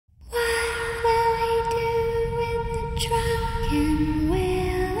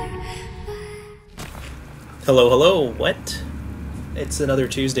Hello, hello, what? It's another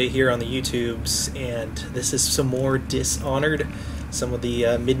Tuesday here on the YouTubes, and this is some more Dishonored, some of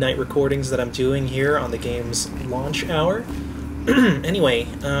the midnight recordings that I'm doing here on the game's launch hour. Anyway,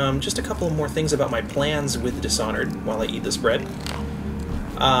 just a couple more things about my plans with Dishonored while I eat this bread.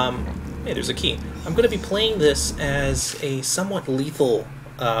 Hey, there's a key. I'm going to be playing this as a somewhat lethal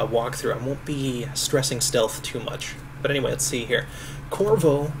walkthrough. I won't be stressing stealth too much. But anyway, let's see here.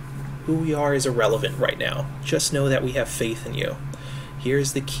 Corvo, who we are is irrelevant right now. Just know that we have faith in you.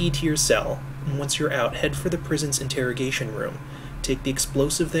 Here's the key to your cell. And once you're out, head for the prison's interrogation room. Take the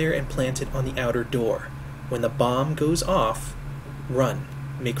explosive there and plant it on the outer door. When the bomb goes off, run.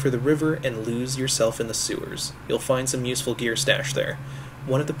 Make for the river and lose yourself in the sewers. You'll find some useful gear stashed there.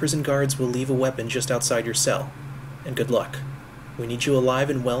 One of the prison guards will leave a weapon just outside your cell. And good luck. We need you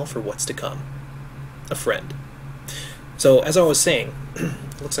alive and well for what's to come. A friend. So, as I was saying,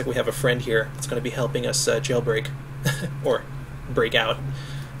 looks like we have a friend here that's going to be helping us jailbreak, or break out.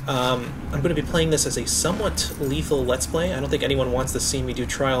 I'm going to be playing this as a somewhat lethal Let's Play. I don't think anyone wants to see me do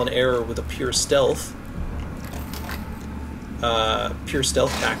trial and error with a pure stealth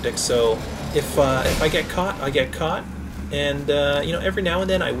tactic, so if I get caught, I get caught, and you know, every now and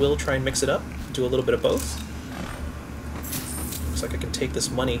then I will try and mix it up, do a little bit of both. Looks like I can take this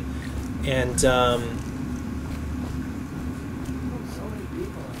money, and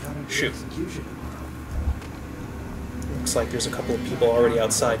shoot. Looks like there's a couple of people already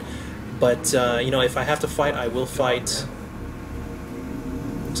outside. But, you know, if I have to fight, I will fight.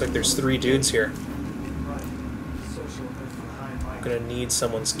 Looks like there's 3 dudes here. I'm gonna need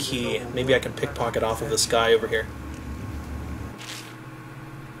someone's key. Maybe I can pickpocket off of this guy over here.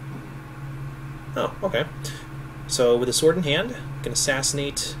 Oh, okay. So, with a sword in hand, I can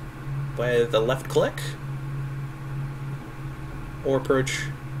assassinate by the left click. Or approach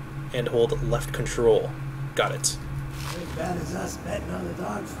and hold left control. Got it. As bad as us betting on the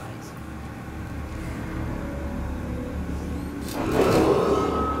dogfights.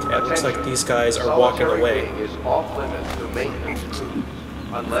 Okay, it looks like these guys are walking away. Is off limits to maintenance crews,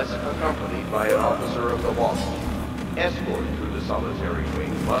 unless accompanied by an officer of the law. Escort through the solitary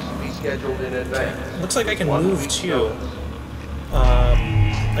wing must be scheduled in advance. Looks like I can move too.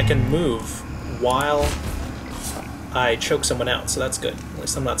 I can move while I choke someone out, so that's good. At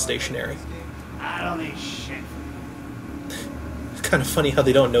least I'm not stationary. I don't need shit. It's kind of funny how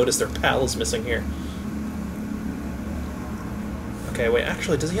they don't notice their pal is missing here. Okay, wait,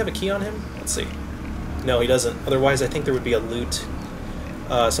 actually, does he have a key on him? Let's see. No, he doesn't. Otherwise, I think there would be a loot,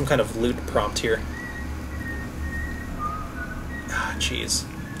 some kind of loot prompt here. Ah, jeez.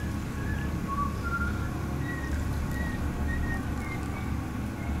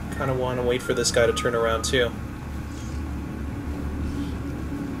 Kind of want to wait for this guy to turn around, too.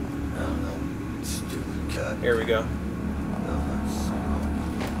 Here we go.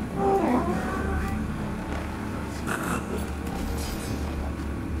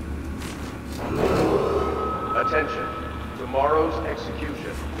 Attention. Tomorrow's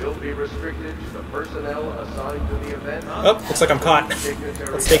execution will be restricted to the personnel assigned to the event. Oh, looks like I'm caught.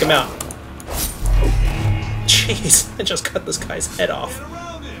 Let's take him out. Jeez, I just cut this guy's head off.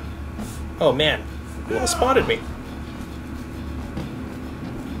 Oh man, who all spotted me?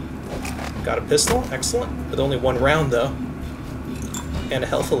 Got a pistol, excellent. With only 1 round though. And a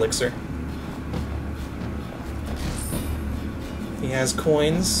health elixir. He has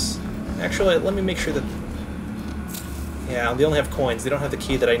coins. Actually, let me make sure that... Yeah, they only have coins. They don't have the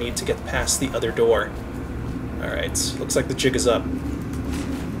key that I need to get past the other door. Alright, looks like the jig is up.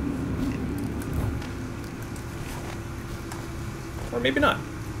 Or maybe not.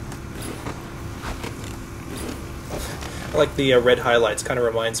 I like the red highlights. Kind of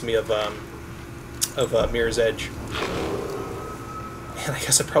reminds me of Mirror's Edge. And I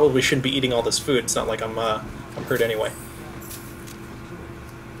guess I probably shouldn't be eating all this food. It's not like I'm hurt anyway.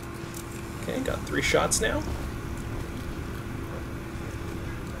 Okay, got 3 shots now.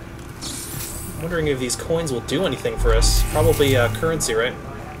 I'm wondering if these coins will do anything for us. Probably currency, right?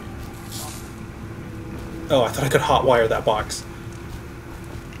 Oh, I thought I could hotwire that box.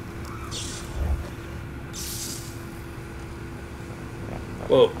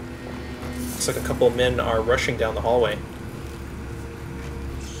 Whoa. Looks like a couple of men are rushing down the hallway.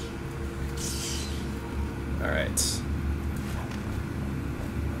 Alright.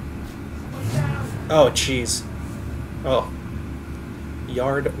 Oh, jeez. Oh.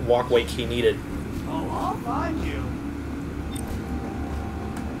 Yard walkway key needed. Oh, I'll find you.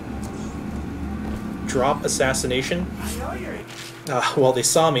 Drop assassination. I know you're... Well, they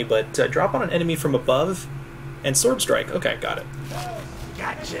saw me, but drop on an enemy from above and sword strike. Okay, got it.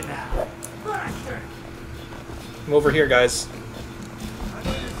 Gotcha now. I'm over here, guys.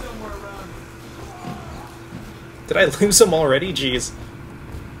 Did I lose him already? Jeez.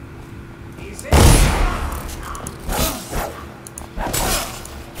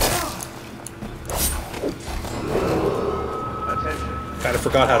 Kinda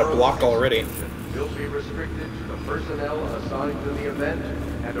forgot how to block already. Will be restricted to the personnel assigned to the event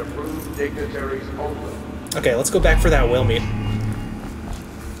and approved dignitaries only. Okay, let's go back for that whale meat.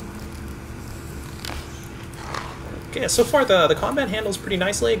 Okay, so far the combat handles pretty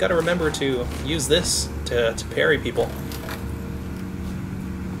nicely. Gotta remember to use this to parry people.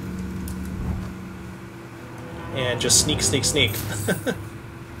 And just sneak, sneak, sneak.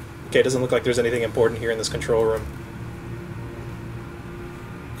 Okay, it doesn't look like there's anything important here in this control room.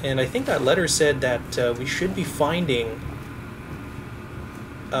 And I think that letter said that we should be finding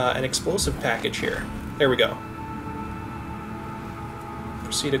an explosive package here. There we go.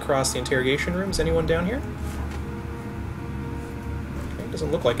 Proceed across the interrogation room. Is anyone down here? Okay,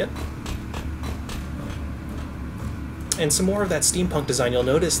 doesn't look like it. And some more of that steampunk design. You'll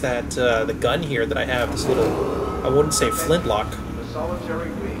notice that the gun here that I have, this little, I wouldn't say flintlock,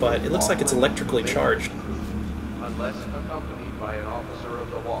 but it looks like it's electrically charged. Unless accompanied by an officer of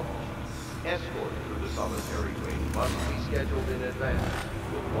the watch, escort through the solitary wing must be scheduled in advance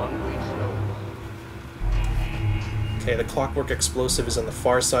with 1 week's notice. Okay, the clockwork explosive is on the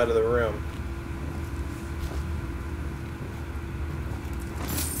far side of the room.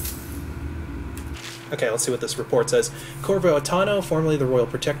 Okay, let's see what this report says. Corvo Atano, formerly the Royal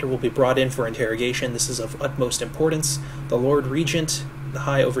Protector, will be brought in for interrogation. This is of utmost importance. The Lord Regent, the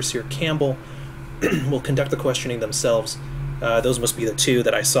High Overseer Campbell, will conduct the questioning themselves. Those must be the two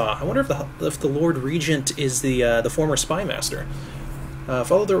that I saw. I wonder if the Lord Regent is the former Spymaster.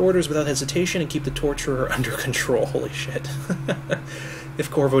 Follow their orders without hesitation and keep the torturer under control. Holy shit. If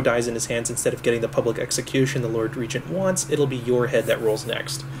Corvo dies in his hands instead of getting the public execution the Lord Regent wants, it'll be your head that rolls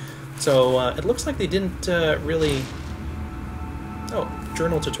next. So, it looks like they didn't really... Oh,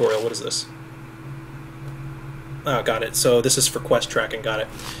 journal tutorial, what is this? Oh, got it. So this is for quest tracking, got it.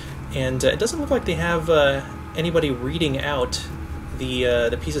 And it doesn't look like they have anybody reading out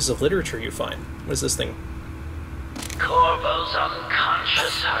the pieces of literature you find. What is this thing? Corvo's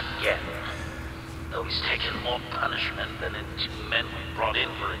unconscious again. Though he's taken more punishment than the 2 men we brought in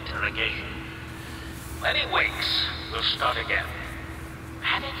for interrogation. When he wakes, we'll start again.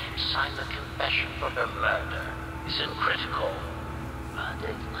 Having him sign the confession for her murder isn't critical, but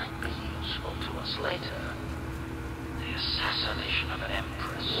it might be useful to us later. The assassination of an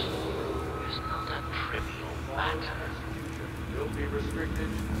Empress is not a trivial matter. Will be restricted.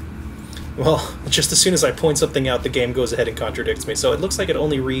 Well, just as soon as I point something out, the game goes ahead and contradicts me. So it looks like it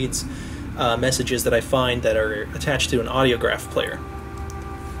only reads messages that I find that are attached to an audiograph player.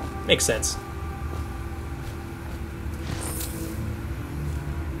 Makes sense.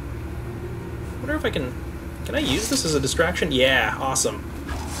 I wonder if I can I use this as a distraction? Yeah, awesome.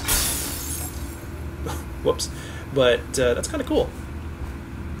 Whoops. But that's kind of cool.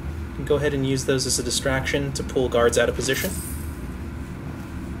 You can go ahead and use those as a distraction to pull guards out of position.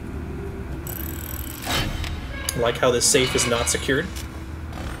 I like how this safe is not secured.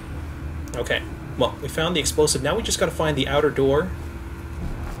 Okay, well, we found the explosive. Now we just got to find the outer door,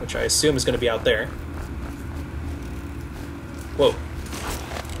 which I assume is going to be out there. Whoa.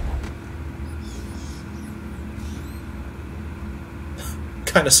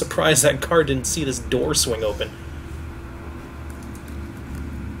 Kind of surprised that guard didn't see this door swing open.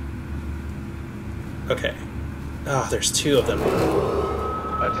 Okay. Ah, there's two of them.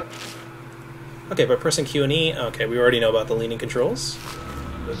 Okay, by pressing Q and E, okay, we already know about the leaning controls.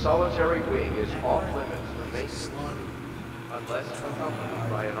 The solitary wing is off limits for maintenance, unless accompanied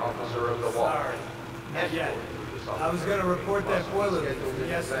by an officer of the wall. I was going to report that boiler leak.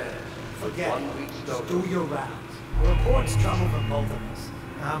 Yes, forget it. Just do your rounds. Reports trouble for both of us.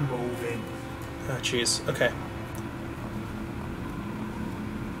 I'm moving. Oh, jeez. Okay.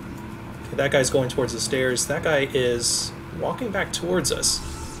 Okay, that guy's going towards the stairs. That guy is walking back towards us.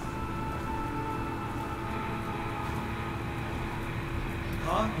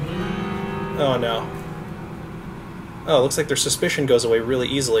 Huh? Oh, no. Oh, looks like their suspicion goes away really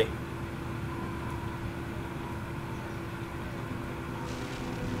easily.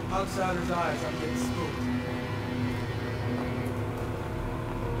 Outsider's eyes are getting spooked.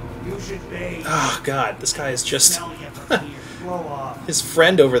 You should bathe. Oh, God, this guy is just... Smell you from here. Blow off. His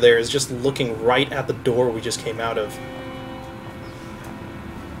friend over there is just looking right at the door we just came out of.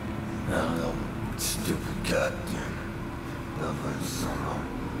 No, stupid goddamn.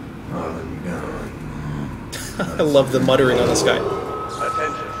 I love the muttering on this guy.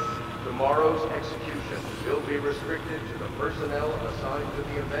 Attention. Tomorrow's execution will be be restricted to the personnel assigned to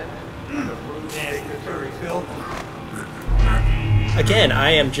the event and approved dignitaries. Again,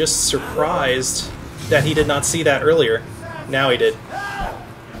 I am just surprised that he did not see that earlier. Now he did.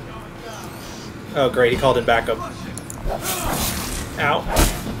 Oh great, he called in backup. Ow.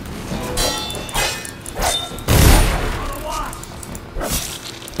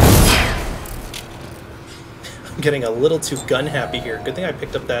 I'm getting a little too gun happy here. Good thing I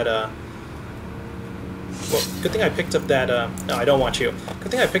picked up that, well, good thing I picked up that, no, I don't want you.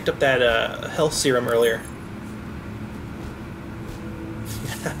 Good thing I picked up that, health serum earlier.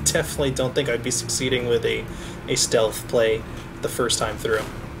 I definitely don't think I'd be succeeding with a stealth play the first time through.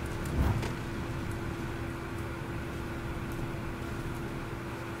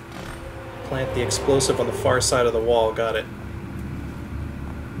 Plant the explosive on the far side of the wall, got it.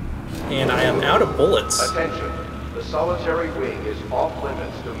 And I am out of bullets. Attention, the solitary wing is off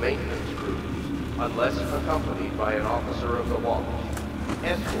limits to maintenance crews, unless accompanied by an officer of the watch.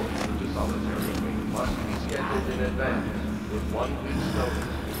 Escort to the solitary wing must be scheduled in advance, with 1 week's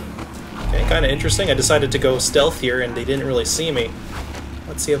notice. Okay, kind of interesting. I decided to go stealth here, and they didn't really see me.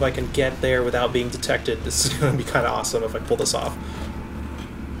 Let's see if I can get there without being detected. This is going to be kind of awesome if I pull this off.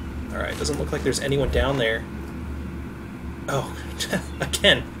 Alright, doesn't look like there's anyone down there. Oh,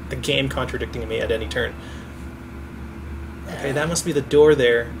 again, the game contradicting me at any turn. Okay, that must be the door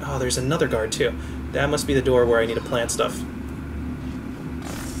there. Oh, there's another guard, too. That must be the door where I need to plant stuff.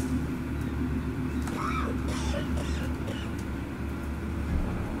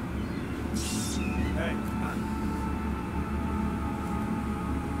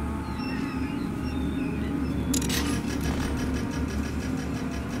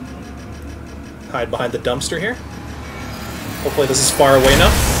 Hide behind the dumpster here. Hopefully this is far away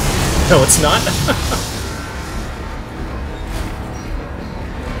enough. No, it's not.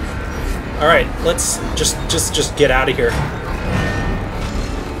 Alright, let's just get out of here.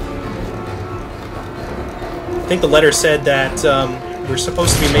 I think the letter said that we're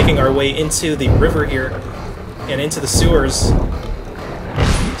supposed to be making our way into the river here and into the sewers.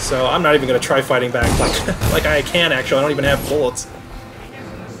 So I'm not even going to try fighting back like I can, actually. I don't even have bullets.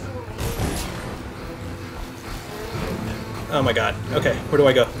 Oh my god. Okay, where do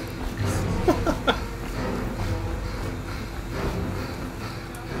I go?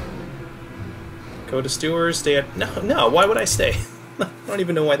 Go to Stewards, stay at... No, why would I stay? I don't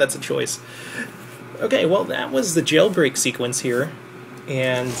even know why that's a choice. Okay, well, that was the jailbreak sequence here.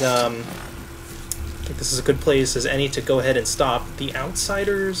 And, I think this is a good place as any to go ahead and stop. The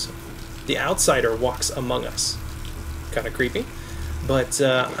outsider walks among us. Kind of creepy. But,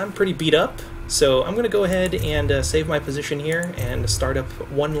 I'm pretty beat up. So I'm going to go ahead and save my position here and start up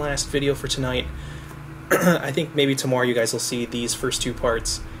one last video for tonight. I think maybe tomorrow you guys will see these first 2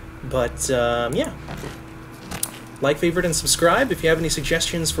 parts. But, yeah. Like, favorite, and subscribe if you have any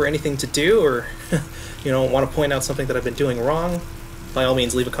suggestions for anything to do, or, you know, want to point out something that I've been doing wrong. By all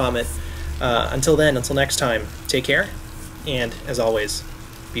means, leave a comment. Until then, until next time, take care, and, as always,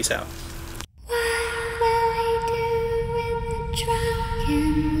 peace out. What will we do with the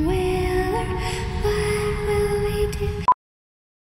drunken